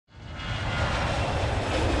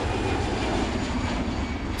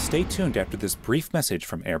Stay tuned after this brief message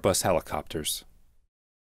from Airbus Helicopters.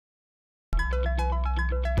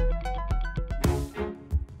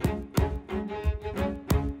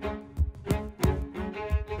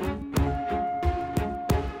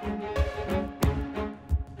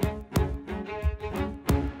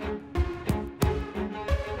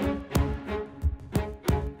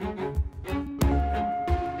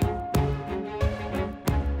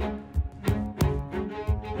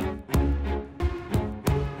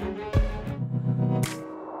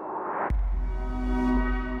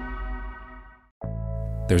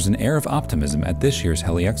 There's an air of optimism at this year's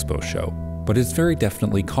Heli Expo show, but it's very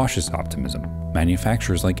definitely cautious optimism.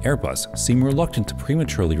 Manufacturers like Airbus seem reluctant to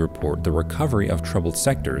prematurely report the recovery of troubled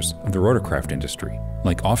sectors of the rotorcraft industry,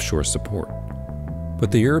 like offshore support. But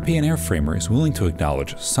the European airframer is willing to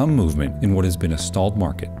acknowledge some movement in what has been a stalled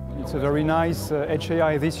market. It's a very nice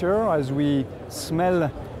HAI this year as we smell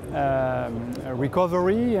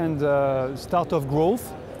recovery and start of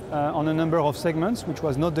growth on a number of segments, which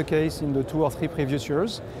was not the case in the 2 or 3 previous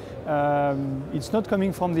years. It's not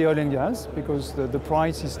coming from the oil and gas because the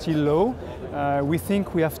price is still low. We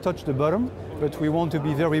think we have touched the bottom, but we want to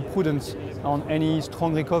be very prudent on any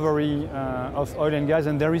strong recovery of oil and gas,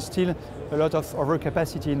 and there is still a lot of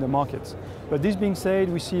overcapacity in the market. But this being said,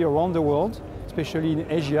 we see around the world, especially in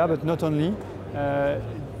Asia, but not only,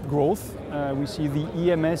 growth. We see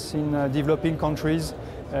the EMS in developing countries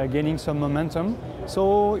gaining some momentum.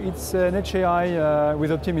 So it's an HAI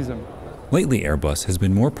with optimism. Lately, Airbus has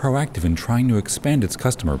been more proactive in trying to expand its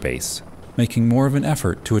customer base, making more of an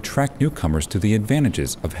effort to attract newcomers to the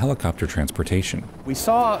advantages of helicopter transportation. We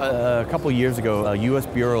saw a couple years ago a U.S.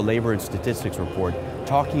 Bureau of Labor and Statistics report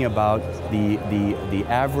talking about the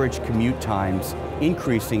average commute times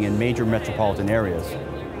increasing in major metropolitan areas.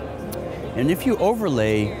 And if you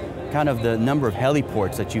overlay kind of the number of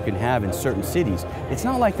heliports that you can have in certain cities, it's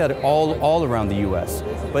not like that all around the U.S.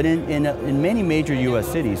 But in many major U.S.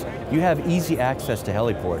 cities, you have easy access to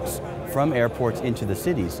heliports from airports into the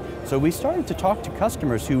cities. So we started to talk to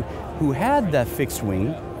customers who had that fixed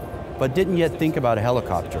wing, but didn't yet think about a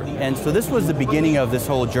helicopter. And so this was the beginning of this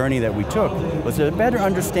whole journey that we took, was to better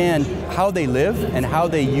understand how they live and how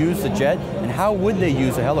they use the jet and how would they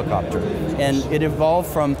use a helicopter. And it evolved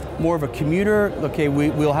from more of a commuter, okay,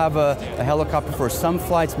 we'll have a helicopter for some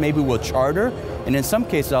flights, maybe we'll charter. And in some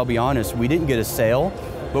cases, I'll be honest, we didn't get a sale,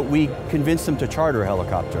 but we convinced them to charter a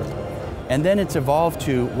helicopter. And then it's evolved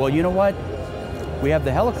to, well, you know what? We have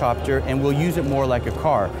the helicopter and we'll use it more like a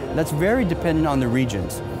car. And that's very dependent on the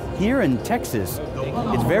regions. Here in Texas,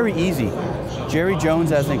 it's very easy. Jerry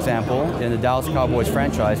Jones, as an example, in the Dallas Cowboys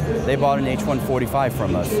franchise, they bought an H-145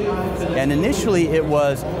 from us. And initially it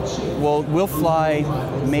was, well, we'll fly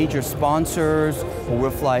major sponsors, or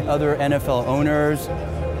we'll fly other NFL owners,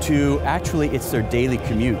 to actually it's their daily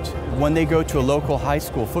commute. When they go to a local high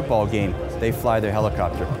school football game, they fly their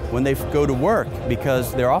helicopter. When they go to work,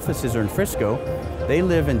 because their offices are in Frisco, they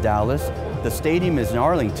live in Dallas, the stadium is in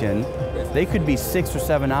Arlington, they could be 6 or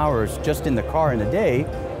 7 hours just in the car in a day,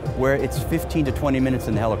 where it's 15 to 20 minutes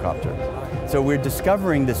in the helicopter. So we're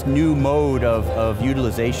discovering this new mode of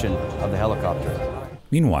utilization of the helicopter.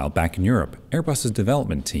 Meanwhile, back in Europe, Airbus's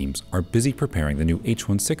development teams are busy preparing the new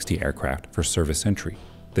H-160 aircraft for service entry.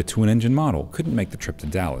 The twin-engine model couldn't make the trip to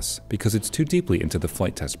Dallas because it's too deeply into the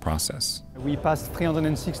flight test process. We passed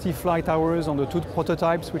 360 flight hours on the 2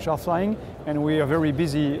 prototypes which are flying, and we are very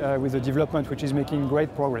busy with the development, which is making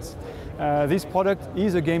great progress. This product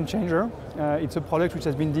is a game changer. It's a product which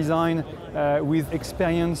has been designed with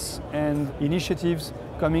experience and initiatives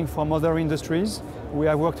coming from other industries. We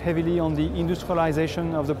have worked heavily on the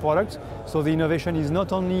industrialization of the product, so the innovation is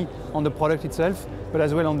not only on the product itself, but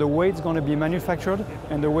as well on the way it's going to be manufactured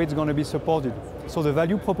and the way it's going to be supported. So the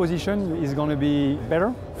value proposition is going to be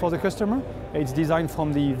better for the customer. It's designed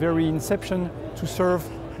from the very inception to serve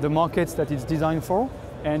the markets that it's designed for,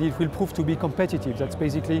 and it will prove to be competitive. That's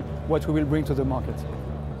basically what we will bring to the market.